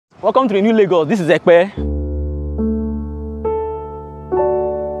Welcome to the new Lagos. This is Epe.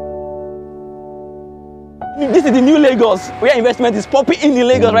 This is the new Lagos, where investment is popping in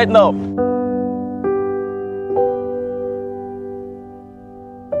Lagos right now.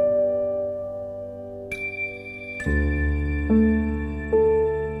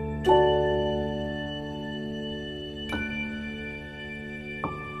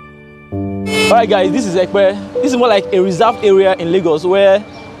 Alright guys, this is Epe. This is more like a reserved area in Lagos where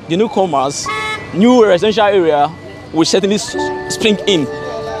the newcomers, new residential area will certainly spring in.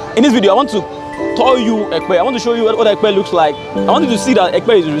 In this video, I want to tour you Epe. I want to show you what Epe looks like. I want you to see that Epe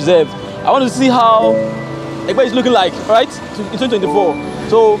is reserved. I want to see how Epe is looking like, right, in 2024.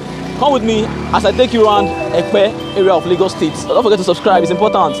 So come with me as I take you around Epe area of Lagos State. Don't forget to subscribe, it's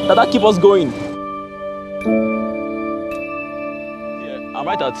important. That keeps us going. Yeah, I'm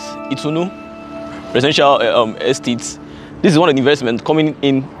right at Itunu residential estates. This is one of the investments coming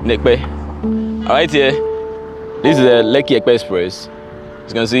in Epe. Right here, this is the Lekki Epe Express.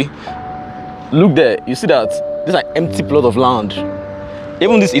 As you can see, look there. You see that this is an empty plot of land.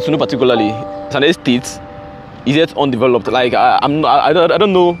 Even this Itunu particularly, it's an estate, is yet undeveloped. Like I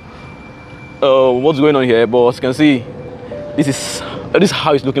don't know what's going on here, but as you can see, this is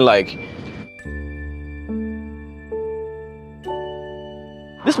how it's looking like.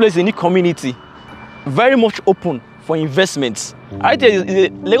 This place is a unique community, very much open for investments. Right here is a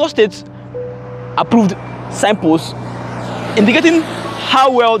Lagos State approved signpost indicating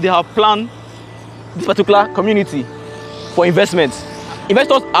how well they have planned this particular community for investments.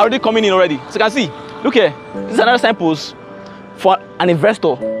 Investors are already coming in already. So you can see, look here, this is another signpost for an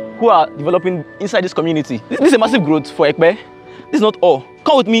investor who are developing inside this community. This is a massive growth for Epe. This is not all.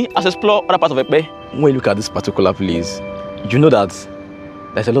 Come with me as I explore other parts of Epe. When you look at this particular place, you know that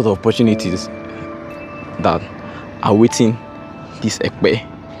there's a lot of opportunities that are waiting this Epe.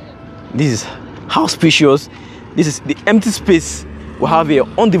 This is how spacious, this is the empty space we have here,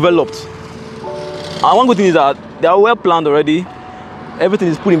 undeveloped. And one good thing is that they are well planned already. Everything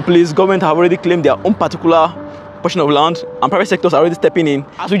is put in place. Government have already claimed their own particular portion of land, and private sectors are already stepping in.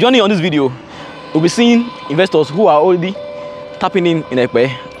 As we journey on this video, we'll be seeing investors who are already tapping in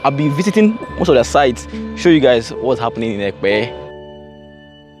Epe. I'll be visiting most of their sites, show you guys what's happening in Epe.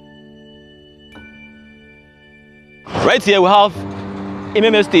 Right here we have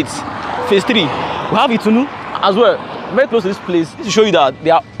MM Estates, phase 3. We have Itunu as well, very close to this place, to show you that they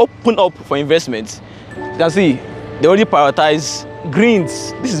are open up for investment. You can see they already prioritize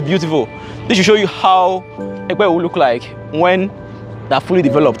greens. This is beautiful. This should show you how Epe will look like when they are fully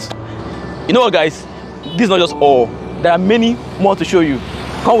developed. You know what guys, this is not just all. There are many more to show you.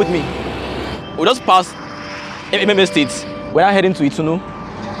 Come with me. We just passed MM Estates. We're now heading to Itunu.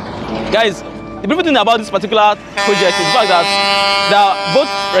 Guys, the beautiful thing about this particular project is the fact that they are both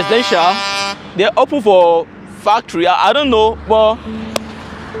residential, they're open for factory. I don't know, but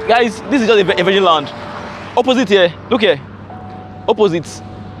guys, this is just a virgin land. Opposite here, look here. Opposite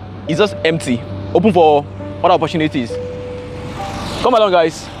is just empty, open for other opportunities. Come along,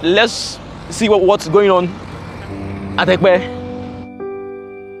 guys. Let's see what's going on at Epe.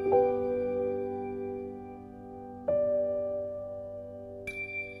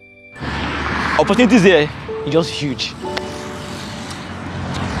 Opportunities here is just huge.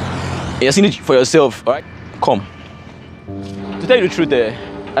 You're seeing it for yourself, all right? Come. To tell you the truth, there's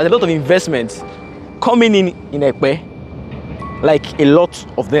a lot of investments coming in Epe, like a lot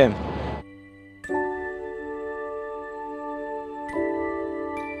of them.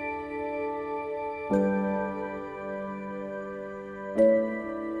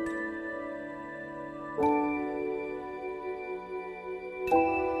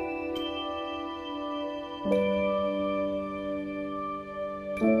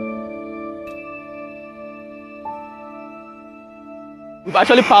 We've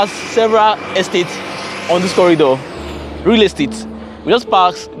actually passed several estates on this corridor, real estate. We just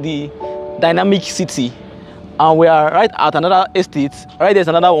passed the Dynamic City, and we are right at another estate. Right there's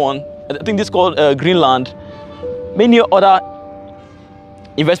another one. I think this is called Greenland. Many other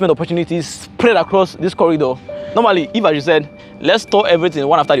investment opportunities spread across this corridor. Normally, if I just said, let's store everything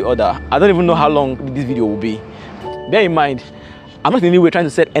one after the other, I don't even know how long this video will be. Bear in mind, I'm not in any way trying to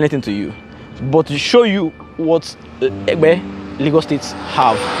sell anything to you, but to show you what Epe Lagos states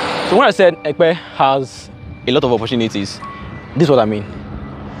have. So when I said Epe has a lot of opportunities, this is what I mean.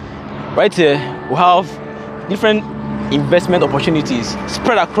 Right here, we have different investment opportunities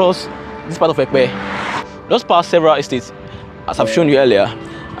spread across this part of Epe. Just past several estates, as I've shown you earlier.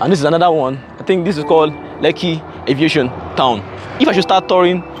 And this is another one. I think this is called Lekki Aviation Town. If I should start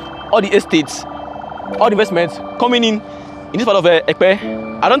touring all the estates, all the investments coming in in this part of Epe,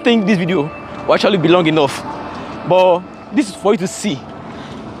 I don't think this video will actually be long enough, but this is for you to see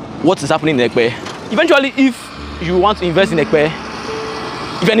what is happening in Epe. Eventually, if you want to invest in Epe,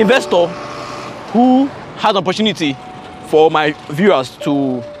 if you're an investor who has an opportunity for my viewers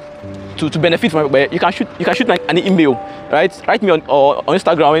to benefit from Epe, you can shoot like an email, right? Write me on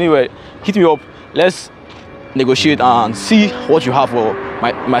Instagram, anywhere, hit me up. Let's negotiate and see what you have for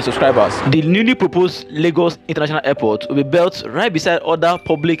my subscribers. The newly proposed Lagos International Airport will be built right beside other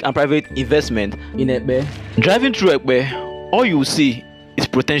public and private investment in Epe. Driving through Epe, all you will see is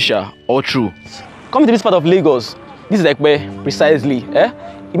potential all through. Coming to this part of Lagos, this is Epe precisely.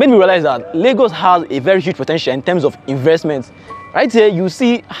 It made me realize that Lagos has a very huge potential in terms of investments. Right here, you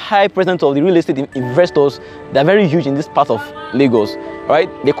see high presence of the real estate investors. They're very huge in this part of Lagos. Right?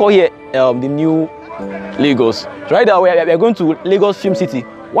 They call here the new Lagos. So right now, we are going to Lagos Film City.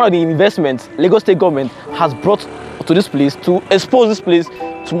 One of the investments Lagos State government has brought to this place to expose this place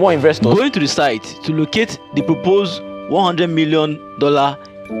to more investors. Going to the site to locate the proposed $100 million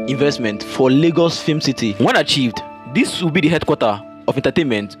investment for Lagos Film City. When achieved, this will be the headquarters of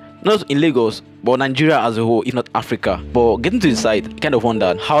entertainment, not in Lagos, but Nigeria as a whole, if not Africa. But getting to the site, kind of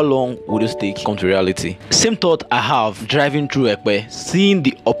wondered, how long would this take come to reality? Same thought I have driving through Epe, seeing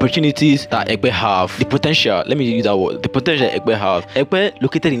the opportunities that Epe have, the potential, let me use that word, the potential Epe have. Epe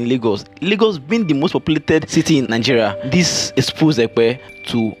located in Lagos, Lagos being the most populated city in Nigeria. This exposed Epe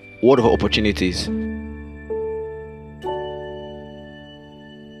to world of opportunities.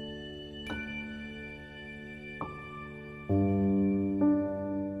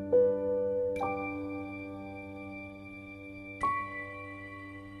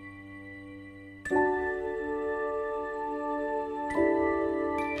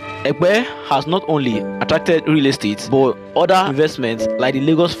 Epe has not only attracted real estate, but other investments like the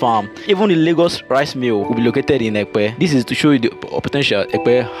Lagos farm, even the Lagos rice mill will be located in Epe. This is to show you the potential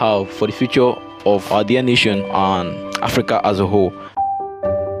Epe have for the future of our dear nation and Africa as a whole.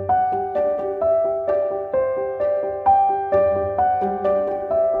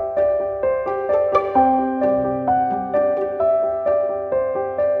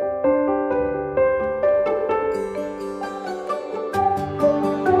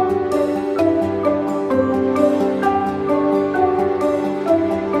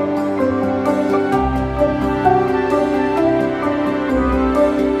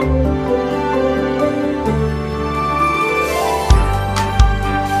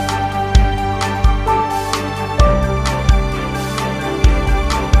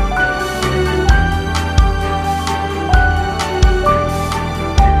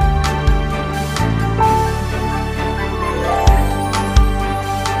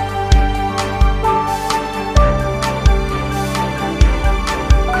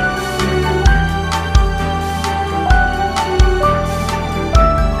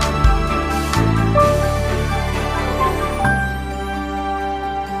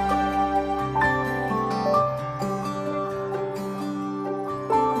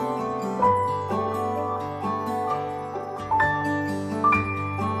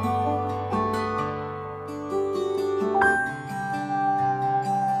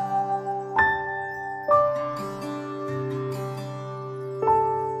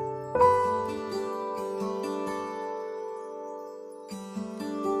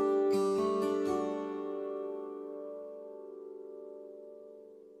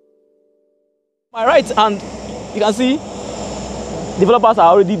 My right, and you can see developers are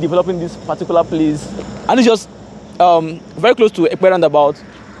already developing this particular place, and it's just very close to Epe roundabout.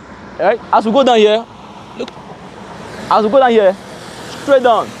 Right? As we go down here, look, as we go down here, straight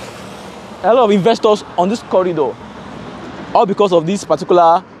down, a lot of investors on this corridor, all because of this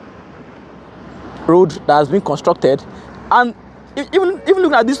particular road that has been constructed. And even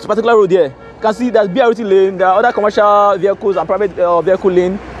looking at this particular road here, you can see there's BRT lane, there are other commercial vehicles and private vehicle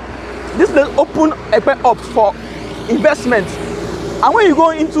lane. This place open Epe up for investment. And when you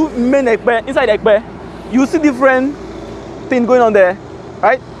go into main Epe, inside Epe, you see different things going on there,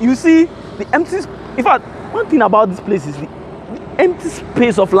 right? You see the empty, in fact, one thing about this place is the empty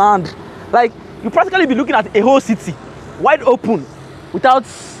space of land. Like, you practically be looking at a whole city, wide open, without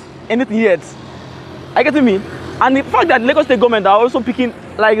anything yet. I get me? And the fact that Lagos State government are also picking,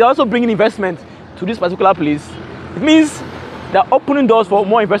 like, they're also bringing investment to this particular place, it means they're opening doors for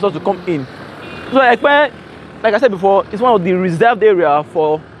more investors to come in. So Epe, like I said before, it's one of the reserved area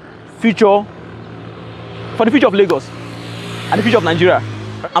for the future of Lagos and the future of Nigeria.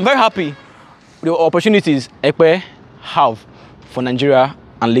 I'm very happy with the opportunities Epe have for Nigeria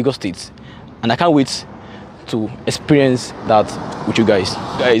and Lagos State, and I can't wait to experience that with you guys.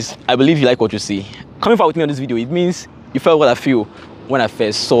 Guys, I believe you like what you see. Coming forward with me on this video, it means you felt what I feel when I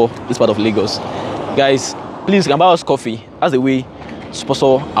first saw this part of Lagos. Guys, please can buy us coffee as a way to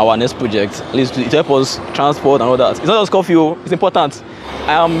sponsor our next project. At least to help us transport and all that. It's not just coffee, it's important.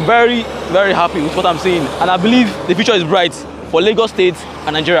 I am very, very happy with what I'm seeing, and I believe the future is bright for Lagos State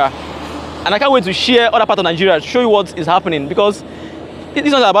and Nigeria. And I can't wait to share other parts of Nigeria to show you what is happening, because this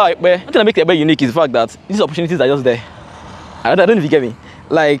is not about Epe. One thing that makes Epe unique is the fact that these opportunities are just there. I don't know if you get me.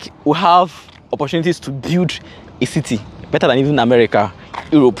 Like, we have opportunities to build a city better than even America,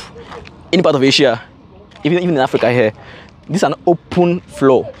 Europe, any part of Asia, even in Africa here. This is an open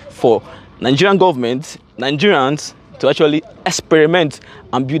floor for Nigerian government, Nigerians to actually experiment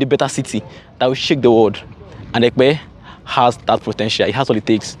and build a better city that will shake the world. And Epe has that potential. It has all it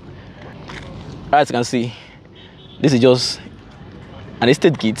takes. As you can see, this is just an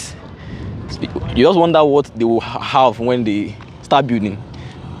estate kit. You just wonder what they will have when they start building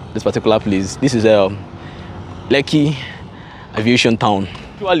this particular place. This is Lekki Aviation Town.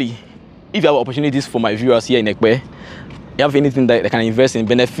 Actually, if you have opportunities for my viewers here in Epe, you have anything that they can invest in,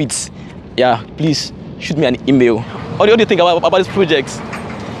 benefits, yeah, please shoot me an email. What do you think about this project?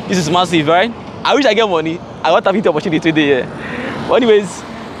 This is massive, right? I wish I get money. I want to have the opportunity today. Yeah. But anyways,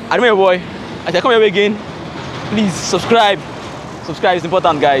 I know your boy. As I come here again, please subscribe. Subscribe is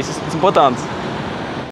important, guys. It's important.